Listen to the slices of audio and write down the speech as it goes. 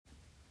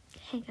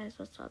Hey guys,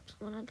 what's up?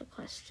 So another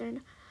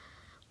question.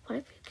 What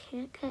if you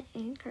can't get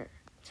Anchor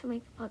to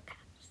make a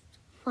podcast?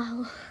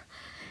 Well,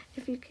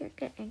 if you can't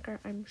get Anchor,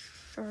 I'm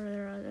sure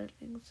there are other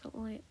things that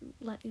will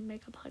let you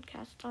make a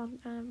podcast on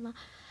them.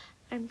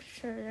 I'm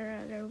sure there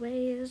are other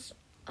ways.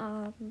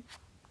 I'm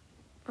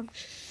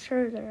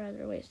sure there are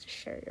other ways to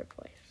share your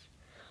voice.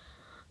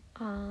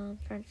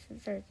 For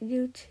instance, there's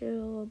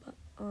YouTube.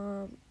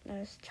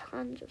 There's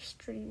tons of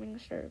streaming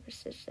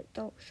services that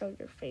don't show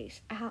your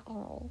face at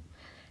all,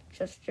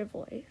 just your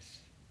voice.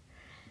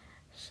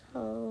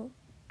 So,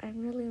 I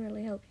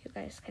really hope you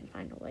guys can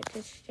find a way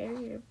to share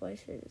your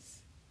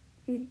voices.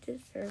 You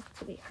deserve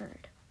to be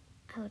heard.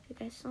 I love you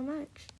guys so much.